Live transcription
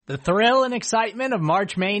The thrill and excitement of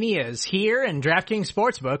March Mania is here, and DraftKings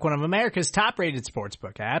Sportsbook, one of America's top-rated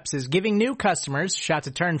sportsbook apps, is giving new customers a shot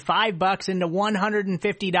to turn $5 into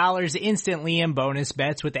 $150 instantly in bonus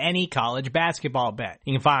bets with any college basketball bet.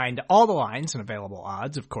 You can find all the lines and available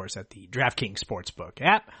odds, of course, at the DraftKings Sportsbook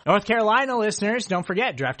app. North Carolina listeners, don't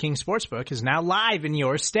forget, DraftKings Sportsbook is now live in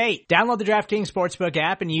your state. Download the DraftKings Sportsbook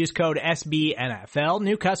app and use code SBNFL.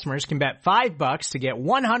 New customers can bet $5 to get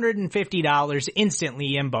 $150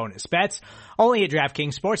 instantly in bonus bets, only at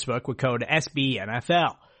DraftKings Sportsbook with code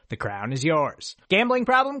SBNFL. The crown is yours. Gambling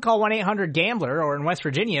problem? Call 1-800-GAMBLER, or in West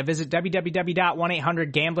Virginia, visit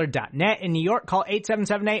www.1800gambler.net. In New York, call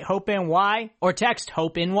 877-8-HOPE-NY or text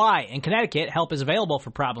HOPE-NY. In Connecticut, help is available for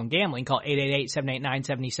problem gambling. Call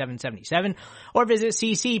 888-789-7777 or visit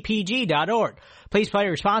ccpg.org. Please play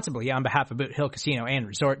responsibly on behalf of Boot Hill Casino and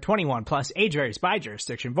Resort. 21 plus, age varies by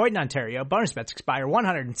jurisdiction. Void in Ontario. Bonus bets expire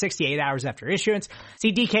 168 hours after issuance.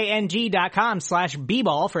 See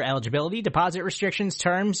dkng.com/bball for eligibility, deposit restrictions,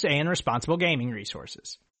 terms, and responsible gaming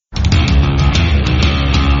resources.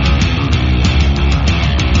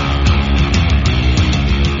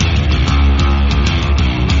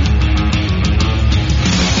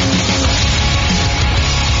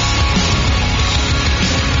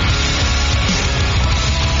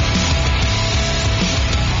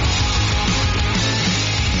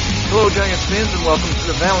 Hello, Giants fans, and welcome to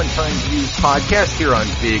the Valentine's Views podcast here on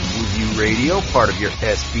Big Blue View Radio, part of your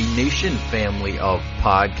SB Nation family of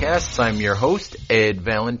podcasts. I'm your host, Ed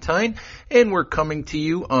Valentine, and we're coming to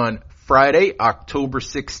you on Friday, October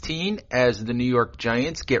 16, as the New York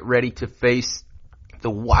Giants get ready to face the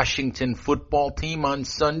Washington football team on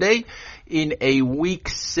Sunday in a Week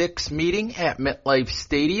 6 meeting at MetLife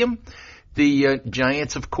Stadium. The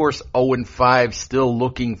Giants, of course, 0-5, still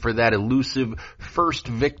looking for that elusive first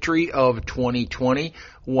victory of 2020.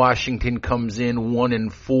 Washington comes in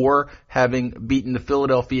 1-4, having beaten the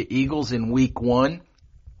Philadelphia Eagles in Week 1,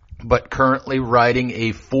 but currently riding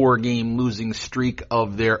a 4-game losing streak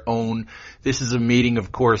of their own. This is a meeting,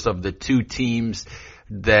 of course, of the two teams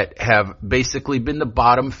that have basically been the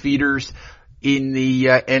bottom feeders in the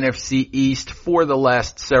NFC East for the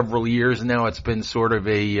last several years. Now it's been sort of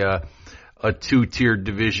a two-tiered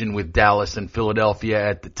division with Dallas and Philadelphia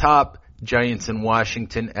at the top, Giants and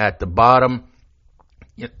Washington at the bottom.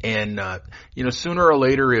 And, sooner or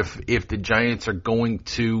later, if the Giants are going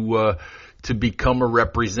to become a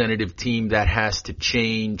representative team, that has to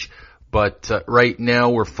change. But, right now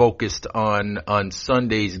we're focused on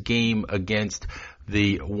Sunday's game against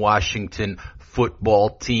the Washington football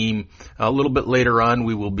team. A little bit later on,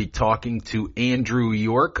 we will be talking to Andrew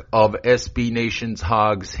York of SB Nation's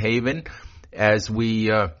Hogs Haven as we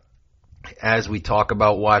talk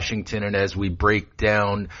about Washington and as we break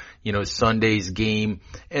down, Sunday's game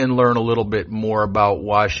and learn a little bit more about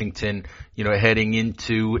Washington, heading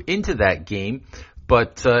into that game.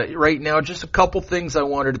 But right now, just a couple things I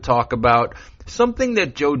wanted to talk about. Something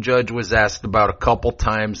that Joe Judge was asked about a couple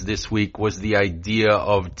times this week was the idea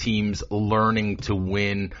of teams learning to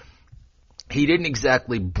win. He didn't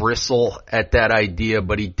exactly bristle at that idea,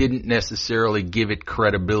 but he didn't necessarily give it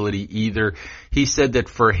credibility either. He said that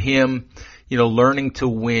for him, learning to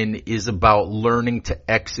win is about learning to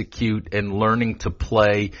execute and learning to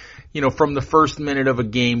play, from the first minute of a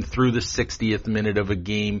game through the 60th minute of a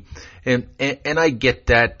game. And I get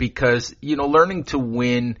that because, learning to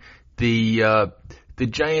win, the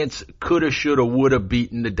Giants coulda, shoulda, woulda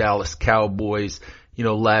beaten the Dallas Cowboys,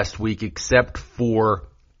 last week, except for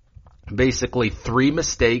basically 3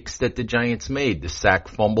 mistakes that the Giants made. The sack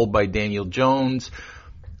fumble by Daniel Jones,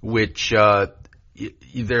 which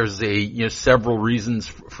there's several reasons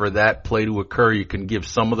for that play to occur. You can give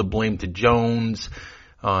some of the blame to Jones,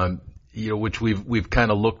 which we've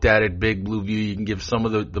kind of looked at Big Blue View. You can give some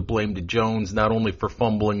of the blame to Jones, not only for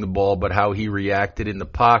fumbling the ball, but how he reacted in the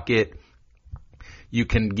pocket. You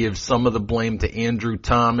can give some of the blame to Andrew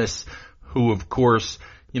Thomas, who, of course,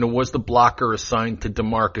 was the blocker assigned to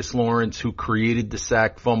DeMarcus Lawrence, who created the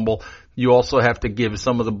sack fumble. You also have to give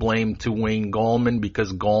some of the blame to Wayne Gallman,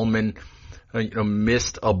 because Gallman,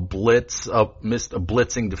 missed a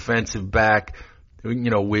blitzing defensive back,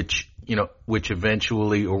 which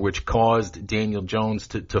eventually, or which caused Daniel Jones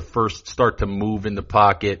to first start to move in the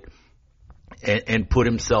pocket and put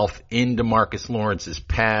himself in DeMarcus Lawrence's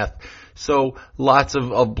path. So lots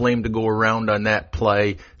of blame to go around on that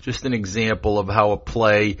play. Just an example of how a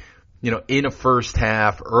play, in a first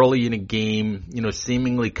half, early in a game,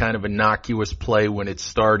 seemingly kind of innocuous play when it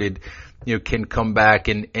started, can come back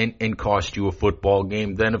and cost you a football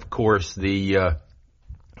game. Then, of course, the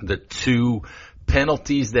 2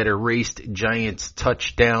 penalties that erased Giants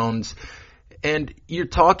touchdowns. And you're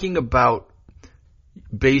talking about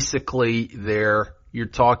basically you're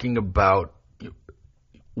talking about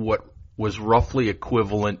what was roughly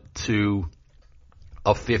equivalent to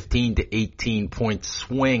a 15 to 18 point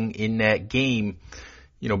swing in that game,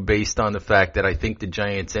 based on the fact that I think the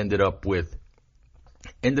Giants ended up with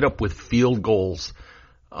field goals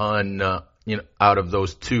on, out of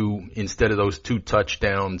those two, instead of those 2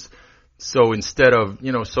 touchdowns. So instead of,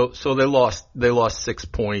 so they lost 6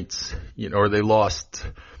 points, or they lost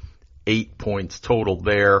 8 points total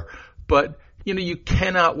there. But, you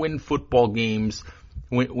cannot win football games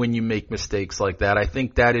when you make mistakes like that. I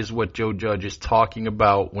think that is what Joe Judge is talking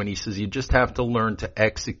about when he says you just have to learn to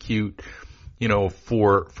execute,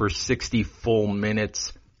 for 60 full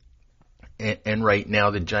minutes. And right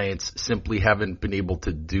now the Giants simply haven't been able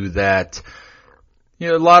to do that.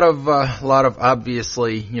 A lot of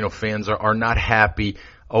obviously, fans are not happy.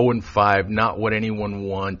 0-5, not what anyone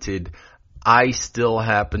wanted. I still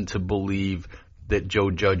happen to believe that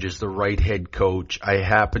Joe Judge is the right head coach. I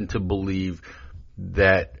happen to believe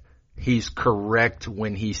that he's correct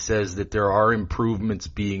when he says that there are improvements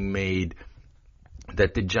being made,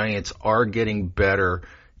 that the Giants are getting better.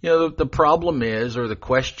 The problem is, or the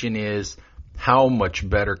question is, how much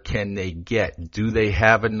better can they get? Do they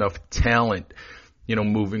have enough talent,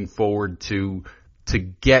 moving forward to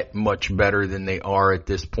get much better than they are at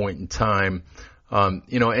this point in time?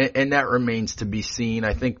 And that remains to be seen.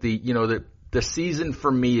 I think the season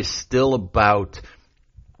for me is still about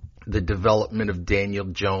the development of Daniel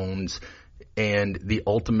Jones and the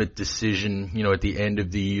ultimate decision, at the end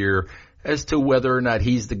of the year as to whether or not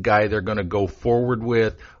he's the guy they're going to go forward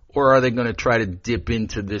with, or are they going to try to dip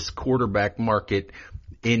into this quarterback market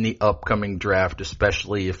in the upcoming draft,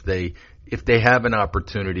 especially if they have an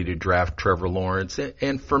opportunity to draft Trevor Lawrence.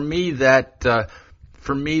 And for me that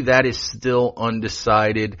is still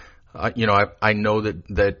undecided. I know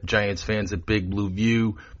that Giants fans at Big Blue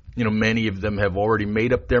View, many of them have already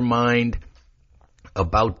made up their mind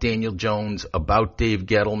about Daniel Jones, about Dave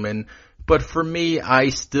Gettleman. But for me, I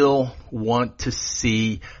still want to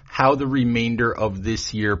see how the remainder of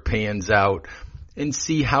this year pans out and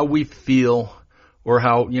see how we feel, or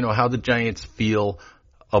how the Giants feel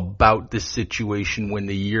about this situation when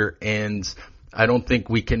the year ends. I don't think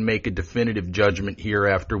we can make a definitive judgment here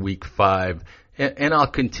after week 5. And I'll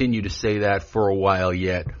continue to say that for a while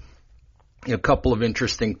yet. A couple of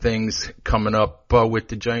interesting things coming up with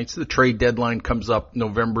the Giants. The trade deadline comes up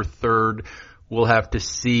November 3rd. We'll have to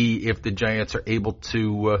see if the Giants are able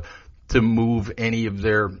to move any of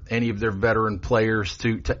their veteran players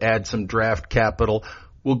to add some draft capital.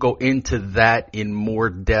 We'll go into that in more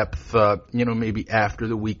depth, maybe after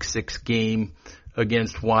the week 6 game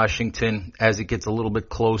against Washington. As it gets a little bit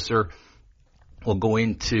closer, we'll go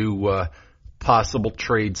into possible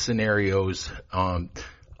trade scenarios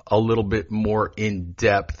a little bit more in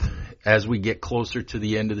depth. As we get closer to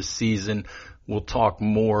the end of the season, we'll talk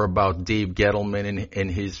more about Dave Gettleman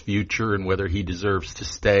and his future and whether he deserves to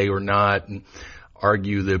stay or not, and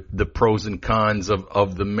argue the pros and cons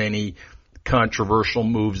of the many controversial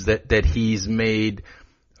moves that he's made.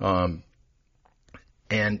 And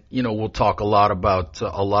we'll talk a lot about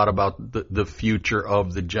the future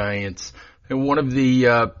of the Giants. And one of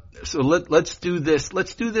the let's do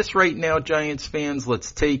this right now, Giants fans.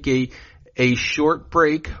 Let's take a short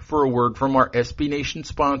break for a word from our SB Nation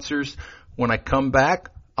sponsors. When I come back,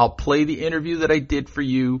 I'll play the interview that I did for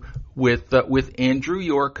you with Andrew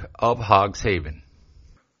York of Hogs Haven.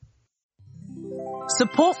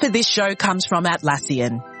 Support for this show comes from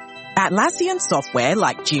Atlassian. Atlassian software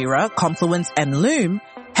like Jira, Confluence, and Loom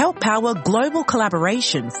help power global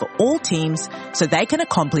collaboration for all teams so they can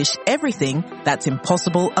accomplish everything that's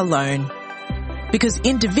impossible alone. Because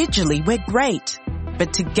individually we're great,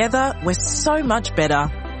 but together we're so much better.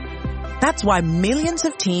 That's why millions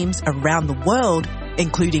of teams around the world,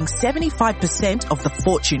 including 75% of the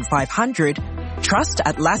Fortune 500, trust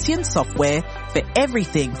Atlassian software for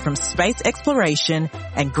everything from space exploration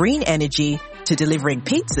and green energy to delivering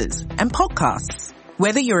pizzas and podcasts.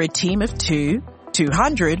 Whether you're a team of 2,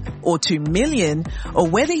 200, or 2 million, or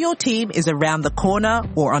whether your team is around the corner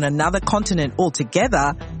or on another continent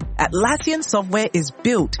altogether, Atlassian software is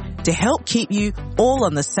built to help keep you all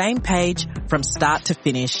on the same page from start to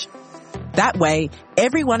finish. That way,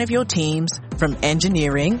 every one of your teams, from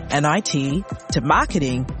engineering and IT to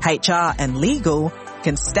marketing, HR, and legal,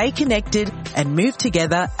 can stay connected and move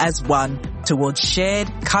together as one towards shared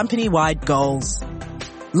company-wide goals.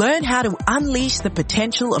 Learn how to unleash the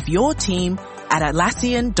potential of your team at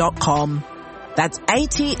Atlassian.com. That's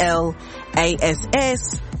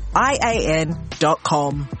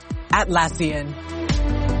Atlassian.com. Atlassian.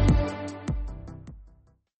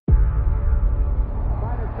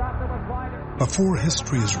 Before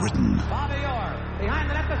history is written,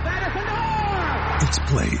 it's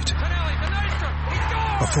played.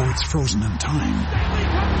 Before it's frozen in time,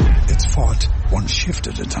 it's fought one shift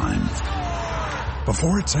at a time.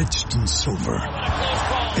 Before it's etched in silver,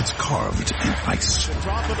 it's carved in ice.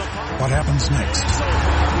 What happens next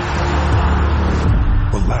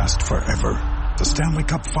will last forever. The Stanley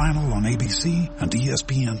Cup Final on ABC and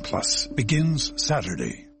ESPN Plus begins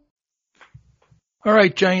Saturday. All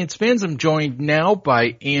right, Giants fans, I'm joined now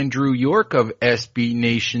by Andrew York of SB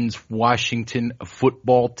Nation's Washington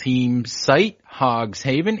football team site, Hogs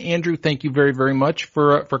Haven. Andrew, thank you very, very much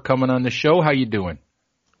for coming on the show. How you doing?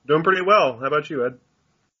 Doing pretty well. How about you, Ed?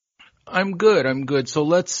 I'm good. So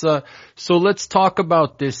let's talk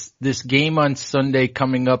about this game on Sunday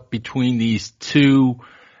coming up between these two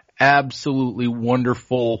absolutely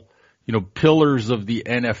wonderful, pillars of the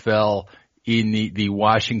NFL in the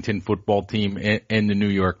Washington football team and the New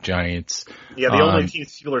York Giants. Yeah, the only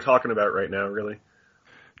teams people are talking about right now, really.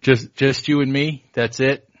 Just you and me? That's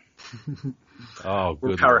it? Oh,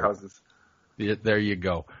 we're good powerhouses. Yeah, there you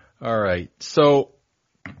go. All right. So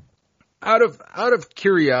out of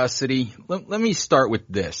curiosity, let me start with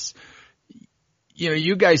this.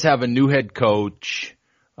 You guys have a new head coach.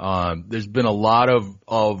 There's been a lot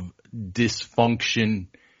of dysfunction,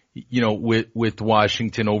 with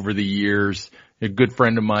Washington over the years. A good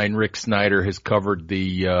friend of mine, Rick Snyder, has covered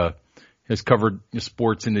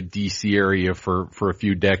sports in the DC area for a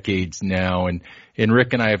few decades now. And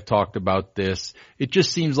Rick and I have talked about this. It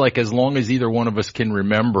just seems like as long as either one of us can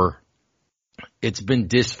remember, it's been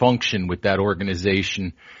dysfunction with that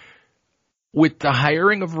organization. With the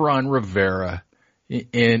hiring of Ron Rivera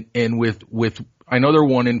and with I know they're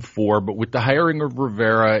 1-4, but with the hiring of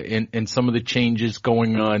Rivera and some of the changes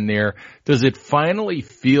going on there, does it finally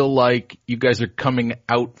feel like you guys are coming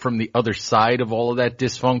out from the other side of all of that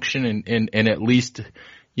dysfunction and at least,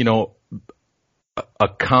 a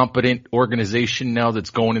competent organization now that's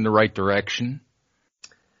going in the right direction?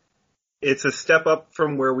 It's a step up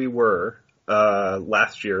from where we were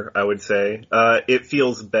last year, I would say. It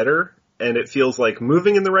feels better. And it feels like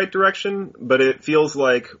moving in the right direction, but it feels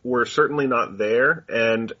like we're certainly not there.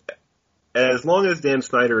 And as long as Dan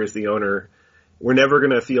Snyder is the owner, we're never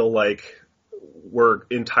going to feel like we're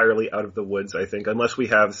entirely out of the woods, I think, unless we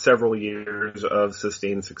have several years of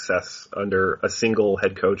sustained success under a single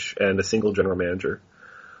head coach and a single general manager.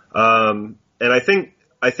 And I think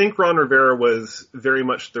Ron Rivera was very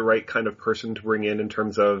much the right kind of person to bring in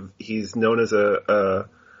terms of he's known as a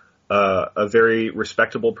very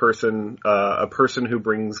respectable person, a person who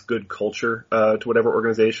brings good culture to whatever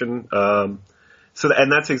organization. And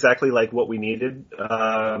that's exactly like what we needed,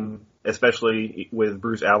 especially with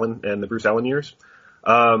Bruce Allen and the Bruce Allen years.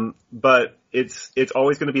 But it's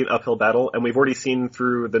always going to be an uphill battle, and we've already seen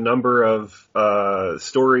through the number of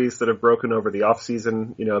stories that have broken over the off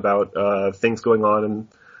season, about things going on in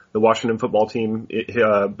the Washington football team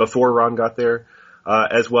before Ron got there.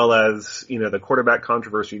 As well as, the quarterback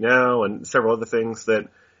controversy now and several other things that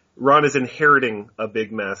Ron is inheriting a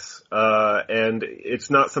big mess. And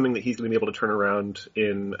it's not something that he's going to be able to turn around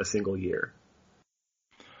in a single year.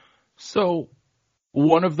 So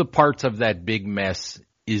one of the parts of that big mess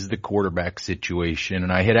is the quarterback situation.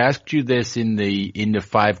 And I had asked you this in the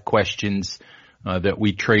 5 questions that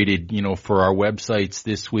we traded, for our websites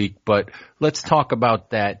this week, but let's talk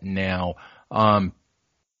about that now.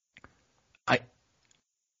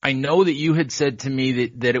 I know that you had said to me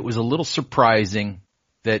that it was a little surprising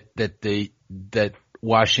that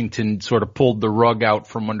Washington sort of pulled the rug out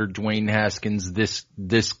from under Dwayne Haskins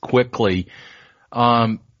this quickly.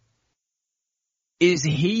 Are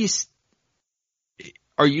you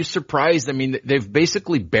surprised? I mean, they've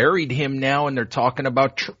basically buried him now, and they're talking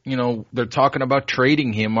about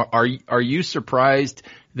trading him. Are you surprised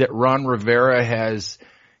that Ron Rivera has,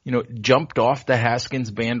 jumped off the Haskins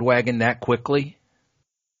bandwagon that quickly?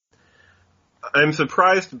 I'm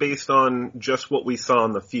surprised based on just what we saw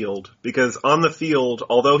on the field, because on the field,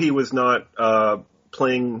 although he was not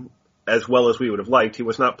playing as well as we would have liked, he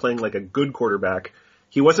was not playing like a good quarterback.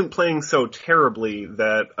 He wasn't playing so terribly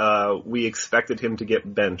that we expected him to get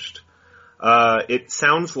benched. It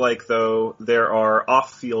sounds like, though, there are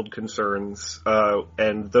off-field concerns,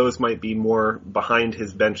 and those might be more behind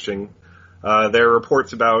his benching. There are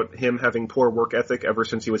reports about him having poor work ethic ever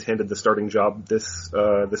since he was handed the starting job this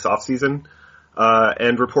offseason.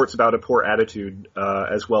 And reports about a poor attitude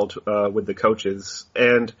as well with the coaches.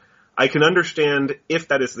 And I can understand if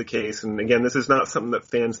that is the case, and again, this is not something that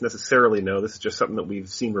fans necessarily know, this is just something that we've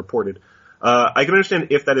seen reported. I can understand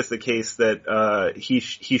if that is the case that he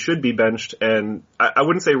should be benched, and I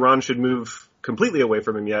wouldn't say Ron should move completely away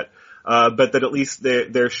from him yet. but that at least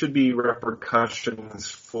there should be repercussions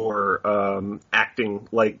for acting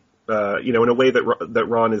like, in a way that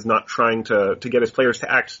Ron is not trying to get his players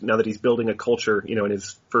to act now that he's building a culture, in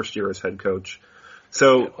his first year as head coach.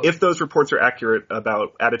 So if those reports are accurate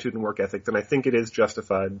about attitude and work ethic, then I think it is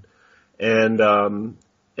justified. And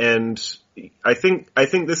I think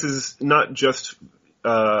this is not just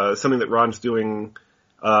something that Ron's doing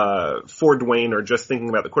for Dwayne or just thinking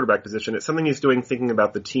about the quarterback position. It's something he's doing thinking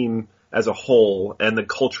about the team as a whole and the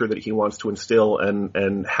culture that he wants to instill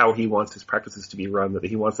and how he wants his practices to be run, that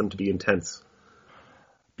he wants them to be intense.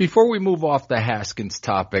 Before we move off the Haskins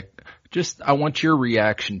topic, I want your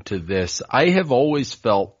reaction to this. I have always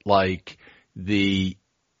felt like the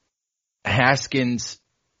Haskins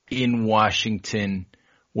in Washington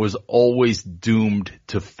was always doomed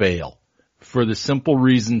to fail for the simple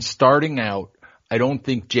reason, starting out, I don't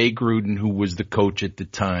think Jay Gruden, who was the coach at the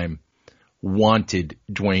time, wanted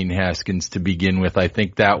Dwayne Haskins to begin with. I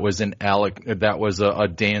think that was a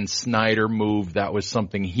Dan Snyder move. That was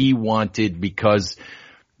something he wanted because,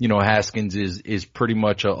 Haskins is pretty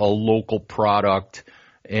much a local product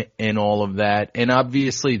and all of that. And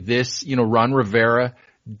obviously this, Ron Rivera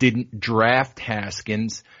didn't draft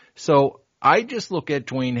Haskins. So I just look at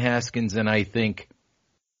Dwayne Haskins and I think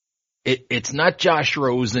it's not Josh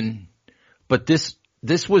Rosen, but this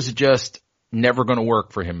was just never going to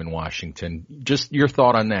work for him in Washington. Just your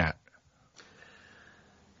thought on that.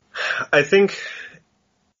 I think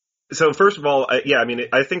so. First of all,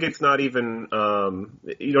 I think it's not even.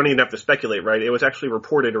 You don't even have to speculate, right? It was actually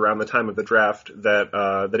reported around the time of the draft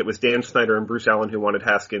that it was Dan Snyder and Bruce Allen who wanted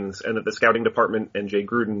Haskins, and that the scouting department and Jay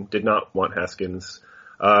Gruden did not want Haskins.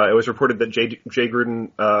 It was reported that Jay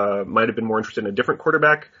Gruden might have been more interested in a different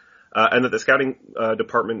quarterback, and that the scouting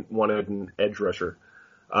department wanted an edge rusher.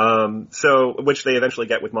 Which they eventually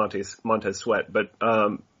get with Montez Sweat, but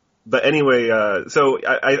anyway, so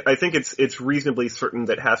I think it's reasonably certain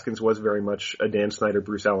that Haskins was very much a Dan Snyder,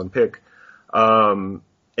 Bruce Allen pick.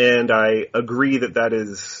 And I agree that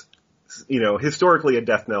is, historically a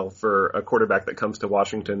death knell for a quarterback that comes to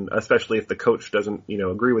Washington, especially if the coach doesn't,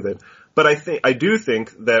 agree with it. But I do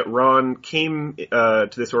think that Ron came, to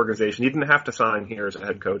this organization. He didn't have to sign here as a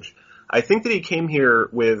head coach. I think that he came here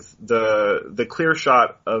with the clear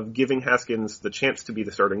shot of giving Haskins the chance to be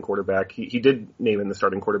the starting quarterback. He did name him the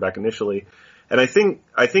starting quarterback initially. And I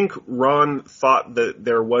think Ron thought that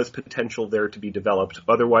there was potential there to be developed.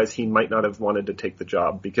 Otherwise, he might not have wanted to take the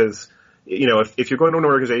job because, if you're going to an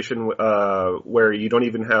organization, where you don't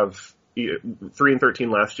even have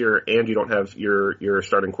 3-13 last year and you don't have your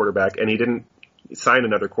starting quarterback, and he didn't sign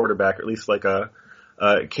another quarterback, or at least like a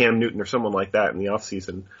Cam Newton or someone like that in the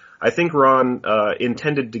offseason. I think Ron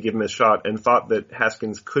intended to give him a shot and thought that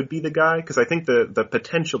Haskins could be the guy because I think the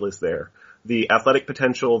potential is there. The athletic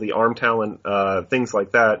potential, the arm talent, things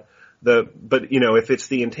like that. But if it's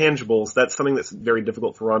the intangibles, that's something that's very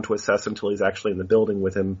difficult for Ron to assess until he's actually in the building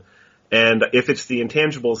with him. And if it's the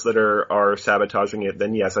intangibles that are sabotaging it,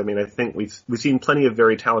 then yes, I think we've seen plenty of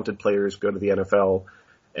very talented players go to the NFL,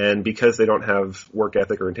 and because they don't have work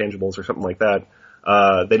ethic or intangibles or something like that,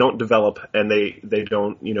 they don't develop and they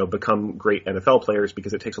don't, become great NFL players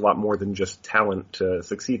because it takes a lot more than just talent to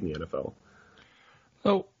succeed in the NFL.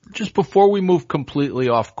 So just before we move completely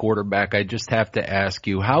off quarterback, I just have to ask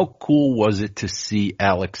you, how cool was it to see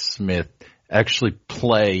Alex Smith actually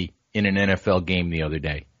play in an NFL game the other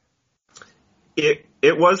day?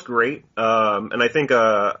 It was great. And I think,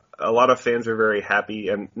 a lot of fans are very happy,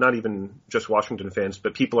 and not even just Washington fans,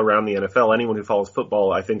 but people around the NFL, anyone who follows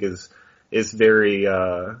football, I think is very,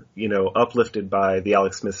 uplifted by the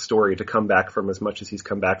Alex Smith story to come back from as much as he's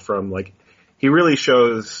come back from. Like, he really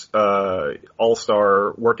shows,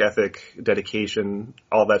 all-star work ethic, dedication,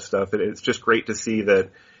 all that stuff. And it's just great to see that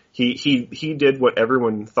he did what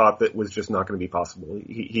everyone thought that was just not going to be possible.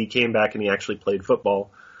 He came back and he actually played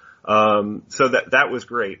football. So that was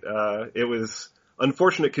great. It was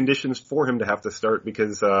unfortunate conditions for him to have to start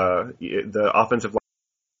because, the offensive line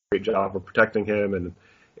did a great job of protecting him, and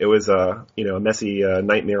it was a messy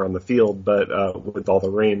nightmare on the field, but with all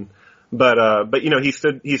the rain. But he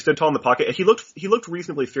stood tall in the pocket. He looked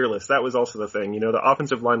reasonably fearless. That was also the thing. The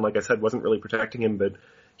offensive line, like I said, wasn't really protecting him, but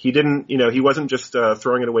he didn't. He wasn't just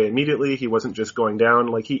throwing it away immediately. He wasn't just going down.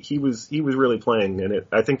 Like he was really playing, and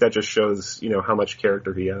I think that just shows how much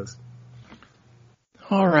character he has.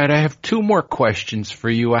 All right, I have two more questions for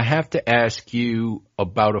you. I have to ask you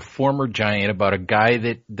about a former Giant, about a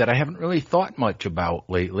guy that I haven't really thought much about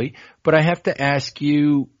lately, but I have to ask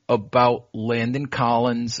you about Landon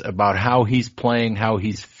Collins, about how he's playing, how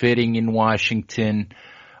he's fitting in Washington.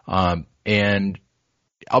 And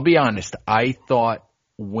I'll be honest, I thought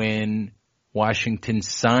when Washington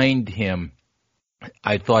signed him,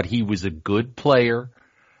 I thought he was a good player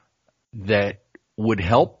that would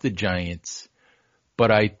help the Giants,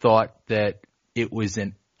 but I thought that it was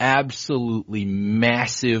an absolutely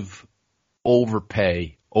massive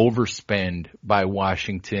overspend by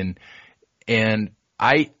Washington. And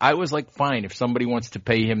I was like, fine, if somebody wants to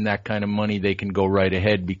pay him that kind of money, they can go right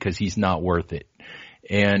ahead because he's not worth it.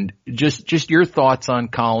 And just your thoughts on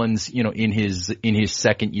Collins, in his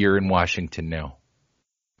second year in Washington now.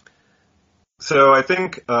 So I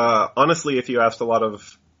think, honestly, if you asked a lot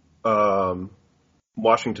of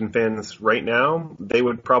Washington fans right now, they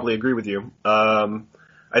would probably agree with you.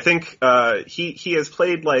 I think he has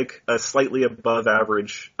played like a slightly above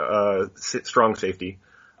average strong safety.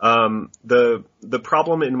 The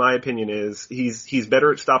problem, in my opinion, is he's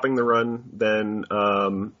better at stopping the run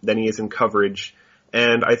than he is in coverage,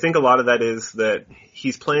 and I think a lot of that is that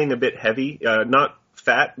he's playing a bit heavy, not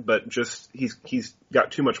fat, but just he's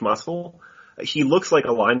got too much muscle. He looks like a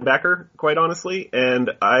linebacker, quite honestly,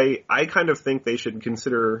 and I kind of think they should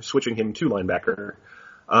consider switching him to linebacker.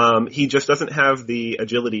 He just doesn't have the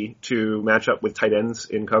agility to match up with tight ends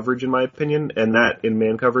in coverage, in my opinion, and that in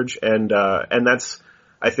man coverage, and that's,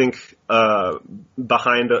 I think,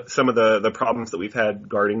 behind some of the problems that we've had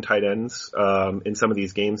guarding tight ends in some of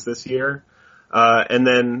these games this year. And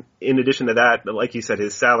then, in addition to that, like you said,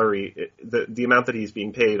 his salary, the amount that he's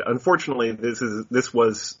being paid. Unfortunately, this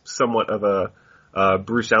was somewhat of a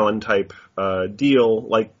Bruce Allen type deal,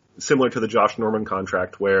 like similar to the Josh Norman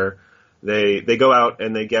contract, where they go out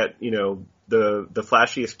and they get the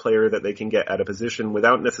flashiest player that they can get at a position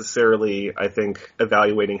without necessarily, I think,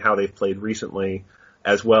 evaluating how they've played recently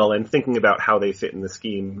as well and thinking about how they fit in the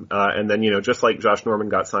scheme. And then, just like Josh Norman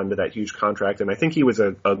got signed to that huge contract, and I think he was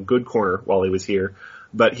a good corner while he was here,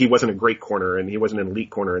 but he wasn't a great corner and he wasn't an elite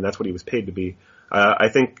corner, and that's what he was paid to be. I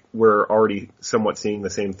think we're already somewhat seeing the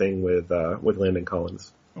same thing with Landon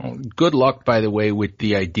Collins. Well, good luck, by the way, with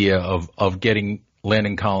the idea of getting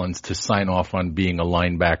Landon Collins to sign off on being a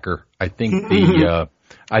linebacker. I think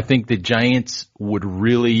the Giants would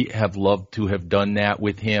really have loved to have done that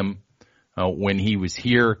with him when he was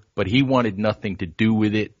here, but he wanted nothing to do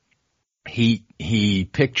with it. He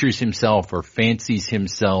pictures himself or fancies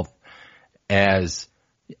himself as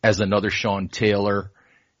another Sean Taylor,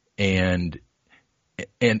 and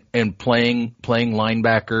playing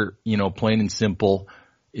linebacker, plain and simple,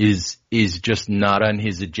 is just not on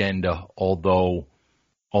his agenda. Although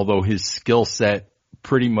his skill set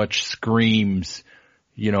pretty much screams,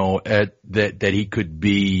 that he could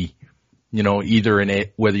be, either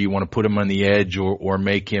whether you want to put him on the edge or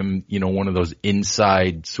make him, one of those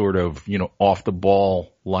inside sort of, off the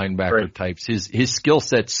ball linebacker types. His skill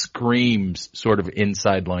set screams sort of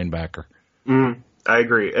inside linebacker. I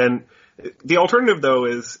agree. And the alternative, though,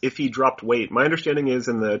 is if he dropped weight. My understanding is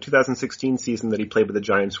in the 2016 season that he played with the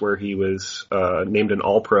Giants, where he was named an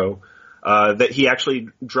All-Pro, that he actually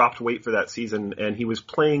dropped weight for that season, and he was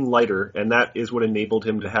playing lighter, and that is what enabled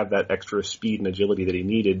him to have that extra speed and agility that he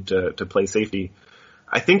needed to play safety.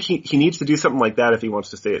 I think he needs to do something like that if he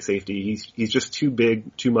wants to stay at safety. He's just too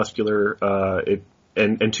big, too muscular,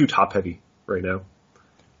 and too top-heavy right now.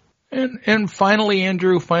 And finally,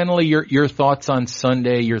 Andrew, your thoughts on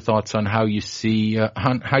Sunday, your thoughts on how you see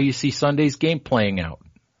Sunday's game playing out.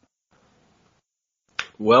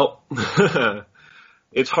 Well,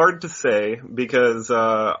 it's hard to say because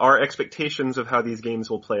our expectations of how these games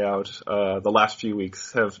will play out the last few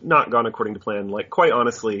weeks have not gone according to plan. Like, quite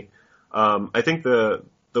honestly, I think the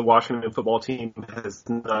Washington football team has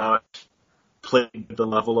not played the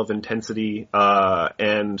level of intensity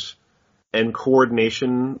and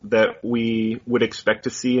coordination that we would expect to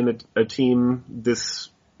see in a team this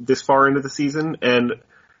far into the season. And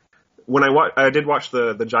when I did watch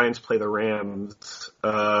the Giants play the Rams,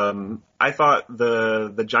 I thought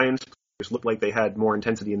the Giants players looked like they had more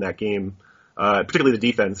intensity in that game, particularly the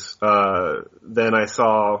defense, than I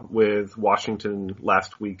saw with Washington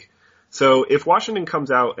last week. So if Washington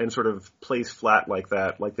comes out and sort of plays flat like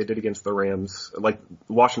that, like they did against the Rams, like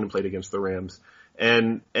Washington played against the Rams,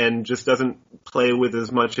 and just doesn't play with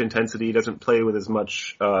as much intensity, doesn't play with as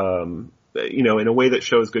much, in a way that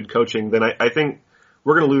shows good coaching, then I think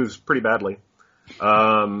we're going to lose pretty badly.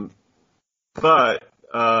 But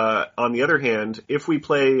on the other hand, if we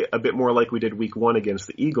play a bit more like we did week 1 against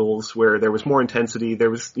the Eagles, where there was more intensity,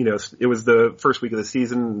 there was, it was the first week of the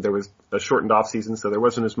season, there was a shortened off season, so there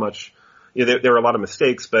wasn't as much, there were a lot of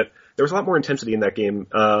mistakes, but there was a lot more intensity in that game.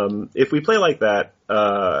 If we play like that,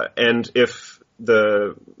 and if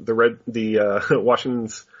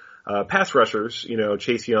Washington's pass rushers,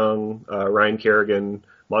 Chase Young, Ryan Kerrigan,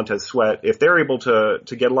 Montez Sweat, if they're able to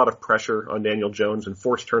get a lot of pressure on Daniel Jones and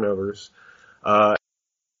force turnovers,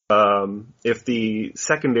 if the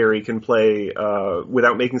secondary can play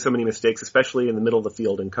without making so many mistakes, especially in the middle of the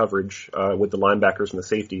field in coverage with the linebackers and the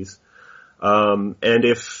safeties, and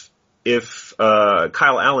if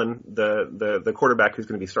Kyle Allen, the quarterback who's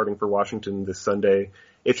going to be starting for Washington this Sunday,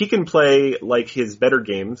 if he can play like his better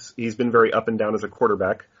games, he's been very up and down as a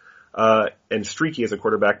quarterback, and streaky as a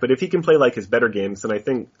quarterback, but if he can play like his better games, then I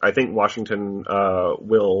think Washington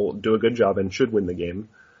will do a good job and should win the game.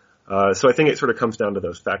 So I think it sort of comes down to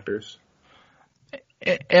those factors.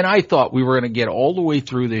 And I thought we were going to get all the way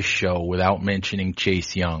through this show without mentioning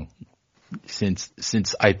Chase Young,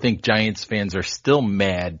 since I think Giants fans are still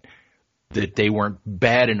mad that they weren't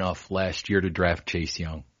bad enough last year to draft Chase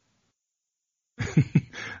Young.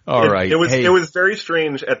 All right. It was very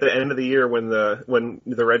strange at the end of the year when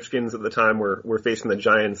the Redskins at the time were facing the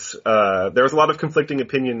Giants. There was a lot of conflicting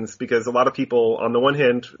opinions because a lot of people, on the one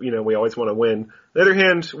hand, we always want to win. On the other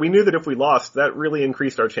hand, we knew that if we lost, that really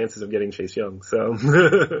increased our chances of getting Chase Young. So,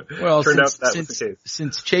 well, turned out that was the case.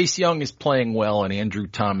 Since Chase Young is playing well and Andrew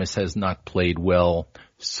Thomas has not played well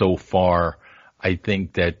so far, I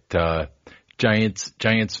think that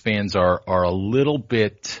Giants fans are a little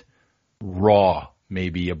bit raw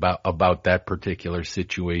maybe about that particular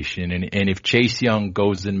situation. And if Chase Young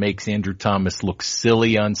goes and makes Andrew Thomas look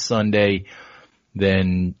silly on Sunday,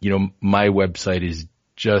 then, my website is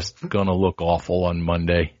just gonna look awful on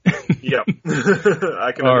Monday. Yep.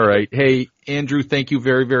 I can. All right. Hey, Andrew, thank you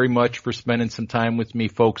very, very much for spending some time with me,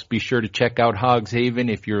 folks. Be sure to check out Hogs Haven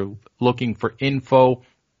if you're looking for info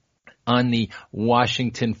on the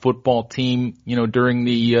Washington football team, during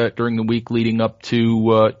the week leading up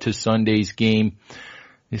to Sunday's game.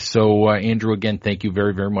 So, Andrew, again, thank you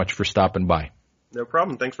very, very much for stopping by. No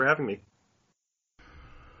problem. Thanks for having me.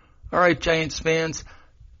 All right, Giants fans,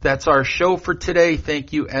 that's our show for today.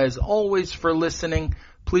 Thank you, as always, for listening.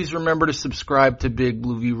 Please remember to subscribe to Big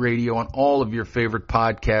Blue View Radio on all of your favorite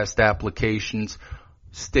podcast applications.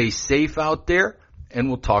 Stay safe out there, and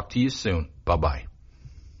we'll talk to you soon. Bye-bye.